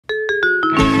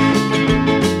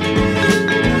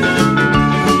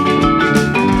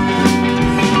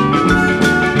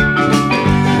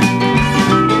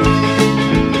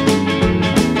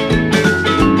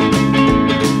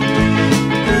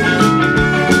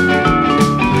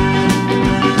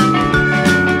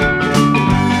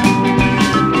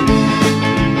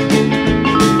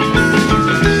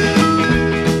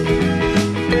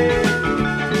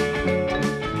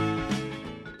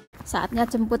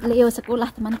Waktunya jemput Leo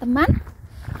sekolah, teman-teman.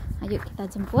 Ayo kita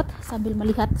jemput sambil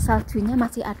melihat saljunya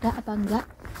masih ada apa enggak.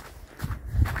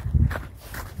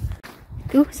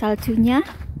 Tuh saljunya.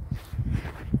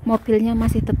 Mobilnya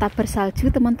masih tetap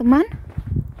bersalju, teman-teman.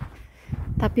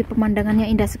 Tapi pemandangannya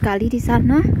indah sekali di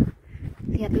sana.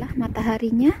 Lihatlah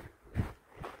mataharinya.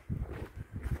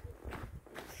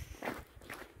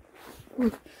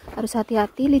 Harus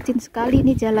hati-hati, licin sekali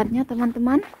ini jalannya,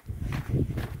 teman-teman.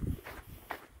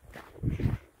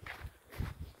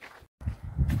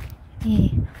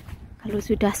 Nih, kalau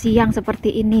sudah siang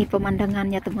seperti ini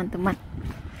pemandangannya, teman-teman.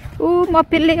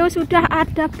 Mobil Leo sudah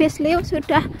ada, base Leo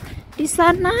sudah di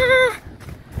sana.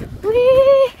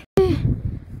 Wih.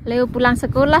 Leo pulang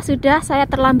sekolah sudah, saya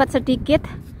terlambat sedikit.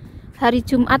 Hari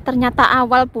Jumat ternyata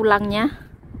awal pulangnya.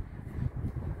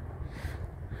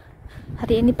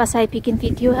 Hari ini pas saya bikin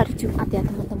video hari Jumat ya,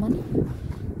 teman-teman.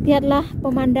 Lihatlah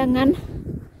pemandangan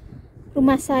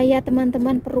rumah saya,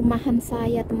 teman-teman, perumahan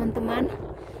saya, teman-teman.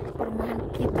 Perumahan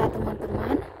kita,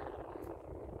 teman-teman.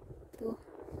 Tuh.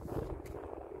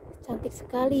 Cantik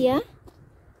sekali ya.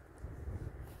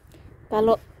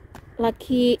 Kalau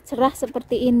lagi cerah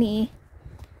seperti ini,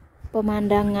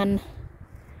 pemandangan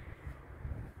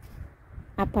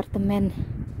apartemen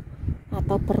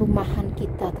atau perumahan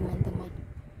kita, teman-teman.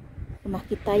 Rumah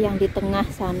kita yang di tengah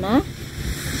sana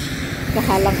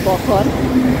kehalang pohon.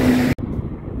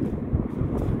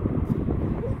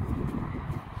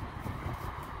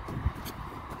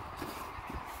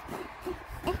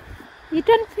 You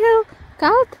don't feel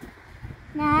cold?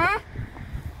 Nah.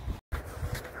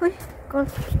 Wih,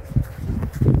 cold.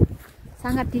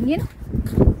 Sangat dingin.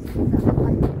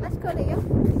 Let's go, Leo.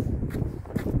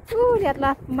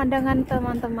 Lihatlah pemandangan,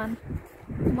 teman-teman.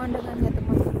 Pemandangannya,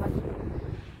 teman-teman.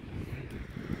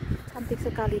 Cantik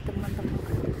sekali, teman-teman.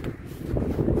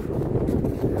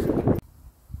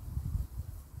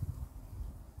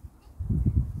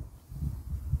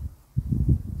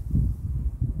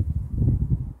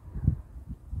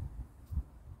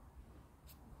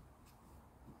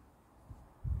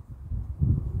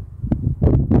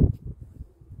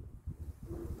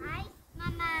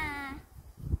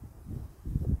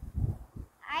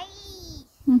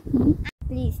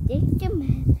 Please take the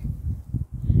man.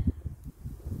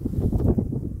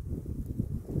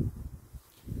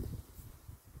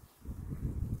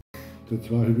 Der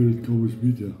zweite will Tobis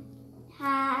mit, ja.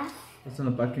 Have. What's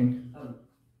on the backing?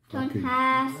 Don't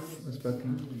have. What's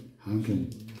backing?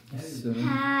 Hanken. So,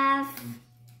 Have.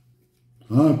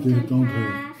 They don't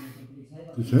have.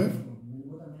 This have?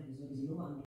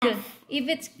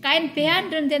 If it's kind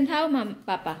behind, then how,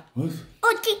 Papa? Was?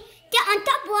 Oh, the on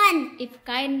top one. If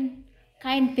kind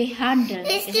behind,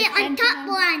 It's the on top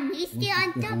one. It's the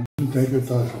on top. Take a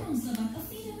task.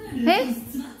 Hey,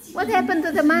 what happened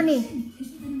to the money?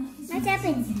 What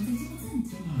happened?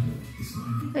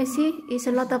 I see, it's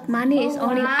a lot of money. It's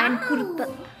only ein Kurt,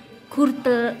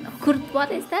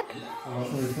 what is that?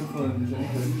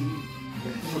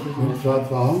 Mit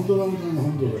 200 oder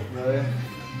 100?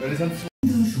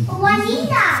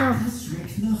 Juanita. So,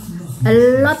 a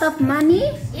lot of money,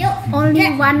 only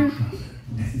one,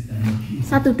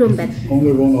 satu dompet.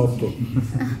 Only one auto.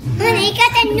 Honey, you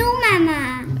got a new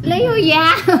mama. Leo, ya.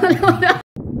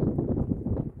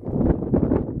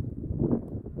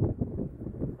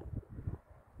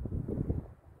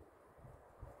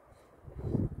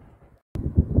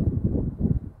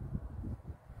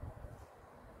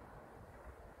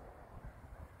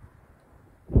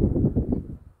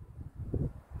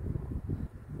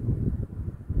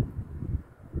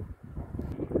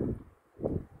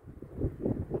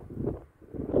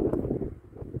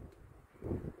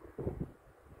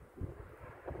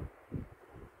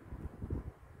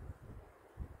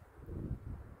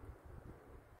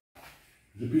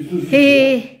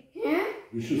 Hey,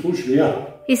 Bist du so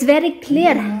schwer? it's very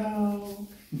clear.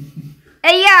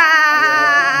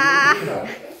 Ayah,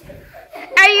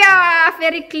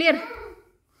 very clear.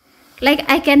 Like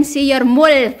I can see your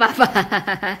mole, Papa.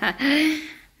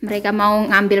 Mereka mau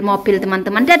ngambil mobil,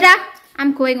 teman-teman. Dadah,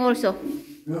 I'm going also.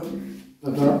 Ja.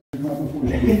 Da.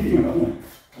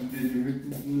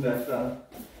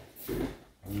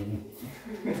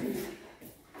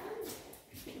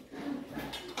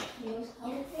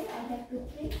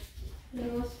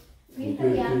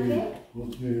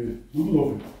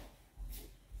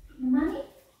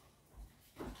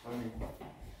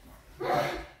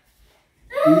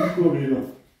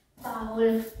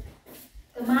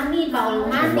 Paul, the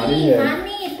money,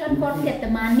 don't forget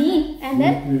the money. And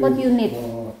then what you need?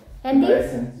 And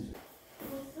this?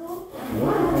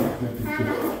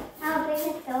 How big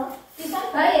is it? This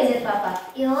one buy is it, Papa?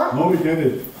 You? No, we get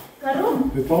it.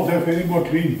 Garum. They don't have any more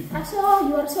clean. So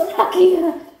you are so lucky.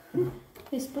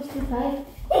 You're supposed to buy.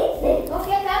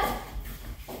 Okay, Dad.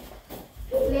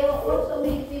 Leo also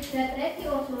with that ready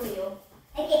also, Leo.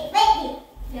 Okay, ready.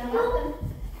 Yeah,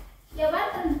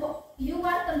 you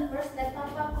Warten first, let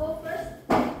Papa go first,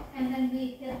 and then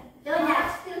we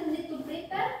still need to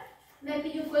prepare. Maybe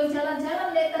you going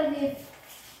jalan-jalan later with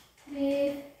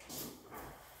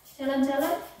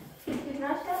jalan-jalan with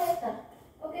Rasha later.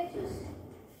 Okay, choose.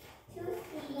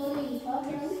 Slowly.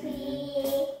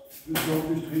 Das ist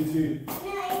nicht richtig.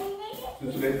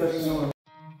 Das Wetter ist noch.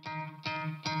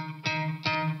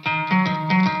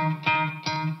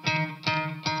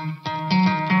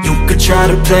 Try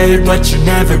to play, but you're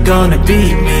never gonna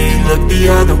beat me. Look the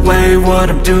other way, what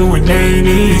I'm doing ain't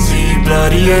easy.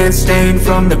 Bloody hands stained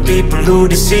from the people who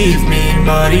deceive me.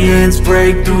 Muddy hands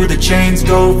break through the chains,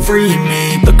 go free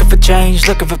me. Looking for change,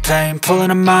 looking for pain.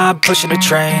 Pulling a mob, pushing a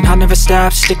train. I'll never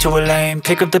stop, stick to a lane.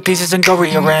 Pick up the pieces and go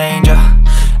rearrange.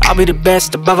 I'll be the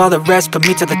best above all the rest, put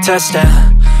me to the test and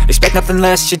expect nothing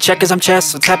less, you check as I'm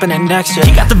chess, what's happening next, yeah.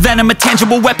 He got the venom, a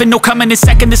tangible weapon, no coming in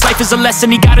second. This life is a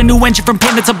lesson, he got a new engine from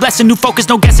pain, that's a blessing. New focus,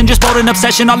 no guessing, just bold an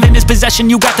obsession. All in his possession,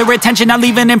 you got their attention. I'll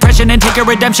leave an impression and take a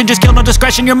redemption. Just kill, no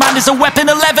discretion, your mind is a weapon.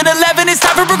 11-11, it's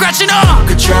time for progression, You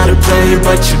could try to play,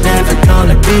 but you're never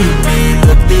gonna beat me.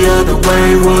 Look the other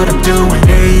way, what I'm doing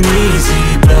ain't easy.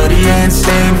 Bloody hands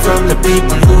stained from the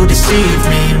people who deceive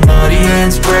me. Muddy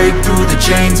hands break through the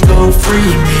chains, go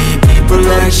free me. People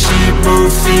like sheep,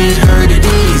 move feet, hurt it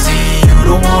easy. You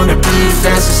don't wanna be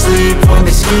fast asleep when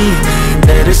they're scheming.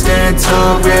 Better stand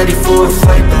tall, ready for a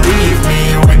fight, believe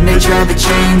me. When they try the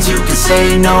chains, you can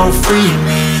say no, free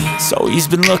me. So he's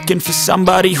been looking for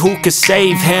somebody who could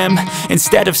save him,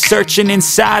 instead of searching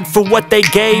inside for what they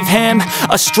gave him.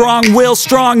 A strong will,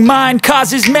 strong mind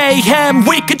causes mayhem.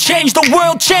 We could change the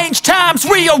world, change times,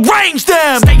 rearrange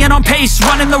them. Staying on pace,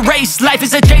 running the race. Life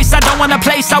is a chase, I don't want a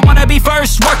place, I wanna be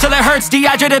first. Work till it hurts,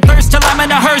 dehydrated thirst till I'm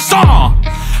in a hearse.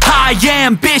 High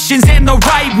ambitions and the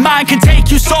right mind can take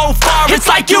you so far. It's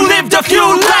like you lived a few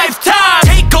lifetimes.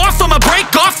 Take off from a break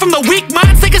off from the weak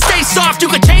minds, they can stay soft. You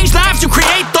can change lives, you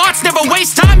create thoughts, never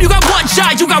waste time. You got one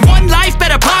shot, you got one life,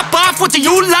 better pop off. What do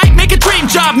you like? Make a dream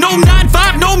job. No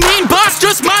 9-5, no mean boss,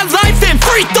 just my life and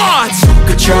free thoughts. You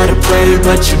could try to play,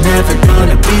 but you're never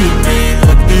gonna beat me.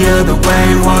 Look the other way,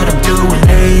 what I'm doing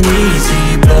ain't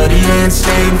easy. Bloody hands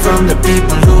stained from the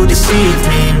people who deceive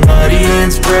me. Muddy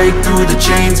hands break through the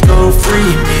chains, go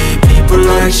free me. People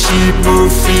like sheep,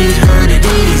 move feet, hurt it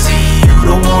easy. You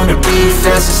don't wanna be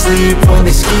fast asleep when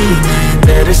they're scheming.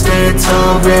 Better stand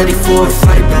tall, ready for a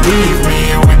fight, believe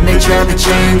me. When they try the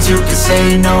chains, you can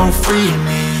say no, free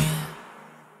me.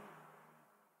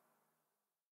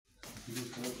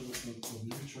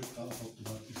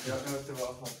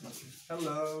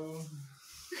 Hello.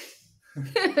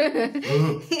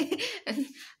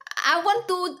 I want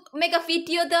to make a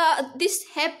video this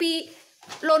happy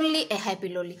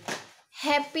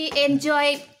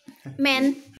enjoy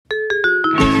man